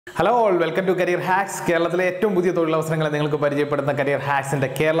Hello all, welcome to Career Hacks. കേരളത്തിലെ ഏറ്റവും പുതിയ തൊഴിലവസരങ്ങളെ നിങ്ങൾക്ക് പരിചയപ്പെടുത്തുന്ന Career Hacksന്റെ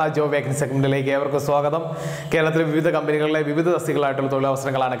കേരള ജോബ് വേക്കൻസി സെഗ്മെന്റിലേക്ക് ഏവർക്കും സ്വാഗതം. കേരളത്തിലെ വിവിധ കമ്പനികളിലെ വിവിധ തസ്തികകളായിട്ടുള്ള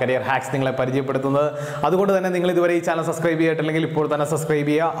തൊഴിലവസരങ്ങളാണ് Career Hacks നിങ്ങളെ പരിചയപ്പെടുത്തുന്നത്. അതുകൊണ്ട് തന്നെ നിങ്ങൾ ഇതുവരെ ഈ ചാനൽ സബ്സ്ക്രൈബ് ചെയ്തിട്ടില്ലെങ്കിൽ ഇപ്പോൾ തന്നെ സബ്സ്ക്രൈബ്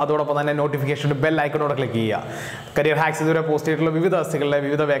ചെയ്യുക. അതോടൊപ്പം തന്നെ നോട്ടിഫിക്കേഷൻ ബെൽ ഐക്കണോട് ക്ലിക്ക് ചെയ്യുക. Career Hacks ഇതുവരെ പോസ്റ്റ് ചെയ്തിട്ടുള്ള വിവിധ തസ്തികകളിലെ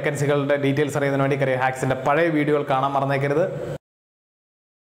വിവിധ വേക്കൻസികളുടെ ഡീറ്റെയിൽസ് അറിയുന്നതിന് വേണ്ടി Career Hacksന്റെ പഴയ വീഡിയോകൾ കാണാൻ മറന്നേക്കരുത്.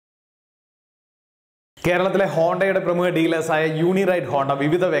 കേരളത്തിലെ ഹോണ്ടയുടെ പ്രമുഖ ഡീലേഴ്സായ യൂണിറൈഡ് ഹോണ്ട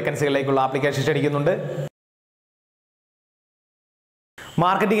വിവിധ വേക്കൻസികളിലേക്കുള്ള ആപ്ലിക്കേഷൻ ക്ഷണിക്കുന്നുണ്ട്.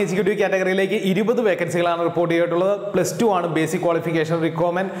 മാർക്കറ്റിംഗ് എക്സിക്യൂട്ടീവ് കാറ്റഗറിയിലേക്ക് 20 വേക്കൻസികളാണ് റിപ്പോർട്ട് ചെയ്തിട്ടുള്ളത്. +2 ആണ് basic qualification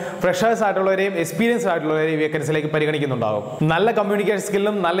requirement. Freshers ആയിട്ടുള്ളവരെയും experience ആയിട്ടുള്ളവരെയും ഈ വേക്കൻസിയിലേക്ക് പരിഗണിക്കുന്നുണ്ടാകും. നല്ല കമ്മ്യൂണിക്കേഷൻ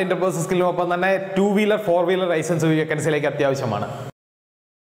സ്കില്ലും നല്ല ഇന്റർപേഴ്സണൽ സ്കില്ലും ഒപ്പം തന്നെ 2 വീലർ 4 വീലർ ലൈസൻസ് ഈ വേക്കൻസിയിലേക്ക് അത്യാവശ്യമാണ്.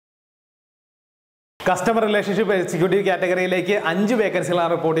 കസ്റ്റമർ റിലേഷൻഷിപ്പ് എക്സിക്യൂട്ടീവ് കാറ്റഗറിയിലേക്ക് 5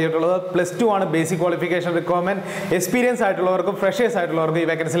 വേക്കൻസികളാണ് റിപ്പോർട്ട് ചെയ്തിട്ടുള്ളത്. +2 ആണ് basic qualification requirement. Experience ആയിട്ടുള്ളവർക്കും freshers ആയിട്ടുള്ളവർക്കും ഈ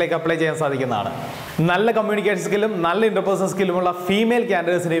വേക്കൻസിയിലേക്ക് അപ്ലൈ ചെയ്യാൻ സാധിക്കുന്നതാണ്. നല്ല കമ്മ്യൂണിക്കേഷൻ സ്കില്ലും നല്ല ഇന്റർപേഴ്സണൽ സ്കില്ലുമുള്ള ഫീമെയിൽ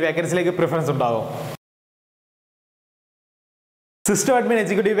കാൻഡിഡേറ്റ്സിന് ഈ വേക്കൻസിയിലേക്ക് പ്രിഫറൻസ് ഉണ്ടാകും. System admin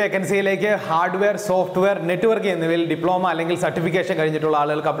executive വേക്കൻസിയിലേക്ക് hardware, software, network എന്നിവയിൽ ഡിപ്ലോമ അല്ലെങ്കിൽ സർട്ടിഫിക്കേഷൻ കഴിഞ്ഞിട്ടുള്ള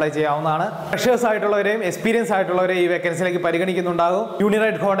ആളുകൾക്ക് അപ്ലൈ ചെയ്യാവുന്നതാണ്. ഫ്രഷേഴ്സ് ആയിട്ടുള്ളവരെയും എക്സ്പീരിയൻസ് ആയിട്ടുള്ളവരെയും ഈ വേക്കൻസിയിലേക്ക് പരിഗണിക്കുന്നുണ്ടാകും.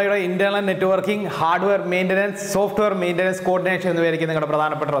 യൂണിറൈഡ് ഹോണ്ടയുടെ internal networking, hardware maintenance, software maintenance, coordination എന്നിവയായിരിക്കും നിങ്ങളുടെ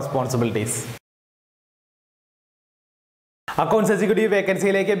പ്രധാനപ്പെട്ട റെസ്പോൺസിബിലിറ്റീസ്. അക്കൗണ്ട്സ് എക്സിക്യൂട്ടീവ്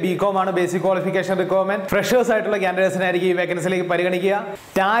വേക്കൻസിയിലേക്ക് Bcom ആണ് ബേസിക് ക്വാളിഫിക്കേഷൻ റിക്വയർമെന്റ്. ഫ്രഷേഴ്സ് ആയിട്ടുള്ള കാൻഡിഡേറ്റ്സിനായിരിക്കും ഈ വേക്കൻസിയിലേക്ക് പരിഗണിക്കുക.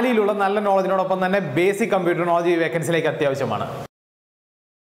 ടാലിയിലുള്ള നല്ല നോളജിനോടൊപ്പം തന്നെ ബേസിക് കമ്പ്യൂട്ടർ നോളജ് ഈ വേക്കൻസിയിലേക്ക് അത്യാവശ്യമാണ്.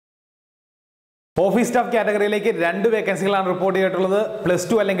 ഓഫീസ് സ്റ്റാഫ് കാറ്റഗറിയിലേക്ക് 2 വേക്കൻസികളാണ് റിപ്പോർട്ട് ചെയ്തിട്ടുള്ളത്.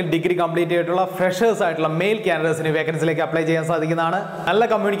 +2 അല്ലെങ്കിൽ ഡിഗ്രി കംപ്ലീറ്റ് ചെയ്തിട്ടുള്ള ഫ്രഷേഴ്സ് ആയിട്ടുള്ള മെയിൽ കാൻഡിഡേറ്റ്സിന് വേക്കൻസിയിലേക്ക് അപ്ലൈ ചെയ്യാൻ സാധിക്കുന്നതാണ്. നല്ല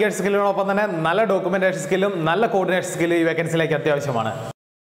കമ്മ്യൂണിക്കേഷൻ സ്കില്ലിനോടൊപ്പം തന്നെ നല്ല ഡോക്യുമെന്റേഷൻ സ്കില്ലും നല്ല കോർഡിനേഷൻ സ്കില്ലും ഈ വേക്കൻസിയിലേക്ക് അത്യാവശ്യമാണ്.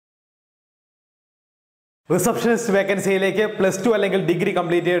 റിസപ്ഷനിസ്റ്റ് വേക്കൻസിയിലേക്ക് +2 അല്ലെങ്കിൽ ഡിഗ്രി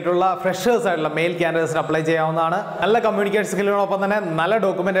കംപ്ലീറ്റ് ചെയ്തിട്ടുള്ള ഫ്രഷേഴ്സ് ആയിട്ടുള്ള മെയിൽ കാൻഡിഡേറ്റ്സിന് അപ്ലൈ ചെയ്യാവുന്നതാണ്. നല്ല കമ്മ്യൂണിക്കേഷൻ സ്കില്ലിനോടൊപ്പം തന്നെ നല്ല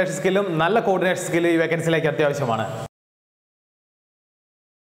ഡോക്യുമെന്റേഷൻ സ്കില്ലും നല്ല കോർഡിനേഷൻ സ്കില്ലും ഈ വേക്കൻസിയിലേക്ക് അത്യാവശ്യമാണ്.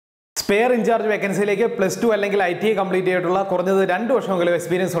 സ്പെയർ ഇൻചാർജ് വേക്കൻസിയിലേക്ക് +2 അല്ലെങ്കിൽ ITI കംപ്ലീറ്റ് ചെയ്തിട്ടുള്ള കുറഞ്ഞത് 2 വർഷമെങ്കിലും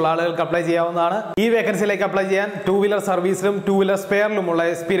എക്സ്പീരിയൻസ് ഉള്ള ആളുകൾക്ക് അപ്ലൈ ചെയ്യാവുന്നതാണ്. ഈ വേക്കൻസിയിലേക്ക് അപ്ലൈ ചെയ്യാൻ 2 വീലർ സർവീസിലും 2 വീലർ സ്പെയറിലുമുള്ള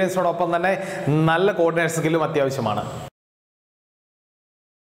എക്സ്പീരിയൻസോടൊപ്പം തന്നെ നല്ല കോർഡിനേഷൻ സ്കില്ലും അത്യാവശ്യമാണ്.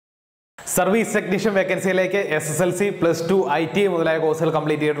 സർവീസ് ടെക്നീഷ്യൻ വേക്കൻസിയിലേക്ക് SSLC, +2, ITI മുതലായ കോഴ്സുകൾ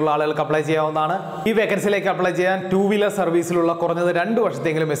കംപ്ലീറ്റ് ചെയ്തിട്ടുള്ള ആളുകൾക്ക് അപ്ലൈ ചെയ്യാവുന്നതാണ്. ഈ വേക്കൻസിയിലേക്ക് അപ്ലൈ ചെയ്യാൻ 2 വീലർ സർവീസിലുള്ള കുറഞ്ഞത് 2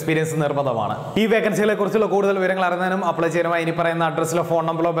 വർഷത്തെങ്കിലും എക്സ്പീരിയൻസ് നിർബന്ധമാണ്. ഈ വേക്കൻസികളെ കുറിച്ചുള്ള കൂടുതൽ വിവരങ്ങൾ അറിയാനും അപ്ലൈ ചെയ്യാനുമായി ഇനി പറയുന്ന അഡ്രസ്സിലോ ഫോൺ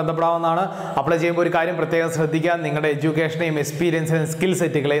നമ്പറിലോ ബന്ധപ്പെടാവുന്നതാണ്. അപ്ലൈ ചെയ്യുമ്പോൾ ഒരു കാര്യം പ്രത്യേകം ശ്രദ്ധിക്കുക, നിങ്ങളുടെ എഡ്യൂക്കേഷനെയും എക്സ്പീരിയൻസിനെയും സ്കിൽ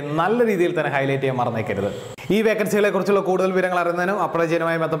സെറ്റുകളെയും നല്ല രീതിയിൽ തന്നെ ഹൈലൈറ്റ് ചെയ്യാൻ മറന്നേക്കരുത്. ഈ വേക്കൻസികളെ കുറിച്ചുള്ള കൂടുതൽ വിവരങ്ങൾ അറിയുന്നതിനും അപ്ലൈ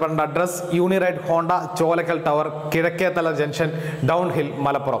ചെയ്യാനുമായി ബന്ധപ്പെടേണ്ട address യൂണിറൈഡ് Honda, Cholakkal tower, Kizhakkethala junction, down hill,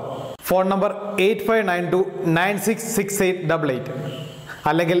 Malappuram. Phone number 8592966888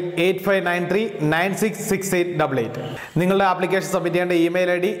 അല്ലെങ്കിൽ 8593966888. നിങ്ങളുടെ ആപ്ലിക്കേഷൻ സബ്മിറ്റ് ചെയ്യേണ്ട ഇമെയിൽ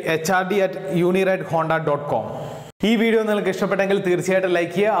ID hrd@unirideHonda.com. ഈ വീഡിയോ നിങ്ങൾക്ക് ഇഷ്ടപ്പെട്ടെങ്കിൽ തീർച്ചയായിട്ടും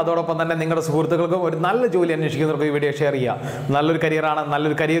ലൈക്ക് ചെയ്യുക. അതോടൊപ്പം തന്നെ നിങ്ങളുടെ സുഹൃത്തുക്കൾക്കും ഒരു നല്ല ജോലി അന്വേഷിക്കുന്നവർക്ക് ഈ വീഡിയോ ഷെയർ ചെയ്യുക. നല്ലൊരു കരിയറാണ്,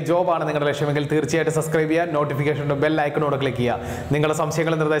 നല്ലൊരു കരിയർ ജോബാണ് നിങ്ങളുടെ ലക്ഷ്യമെങ്കിൽ തീർച്ചയായിട്ടും സബ്സ്ക്രൈബ് ചെയ്യുക. നോട്ടിഫിക്കേഷൻ്റെ ബെൽ ഐക്കണോട് ക്ലിക്ക് ചെയ്യുക. നിങ്ങളുടെ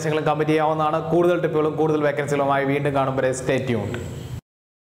സംശയങ്ങളും നിർദ്ദേശങ്ങളും കമന്റ് ചെയ്യാവുന്നതാണ്. കൂടുതൽ ടിപ്പുകളും കൂടുതൽ വേക്കൻസികളുമായി വീണ്ടും കാണുമ്പോൾ സ്റ്റേ ട്യൂൺഡ്.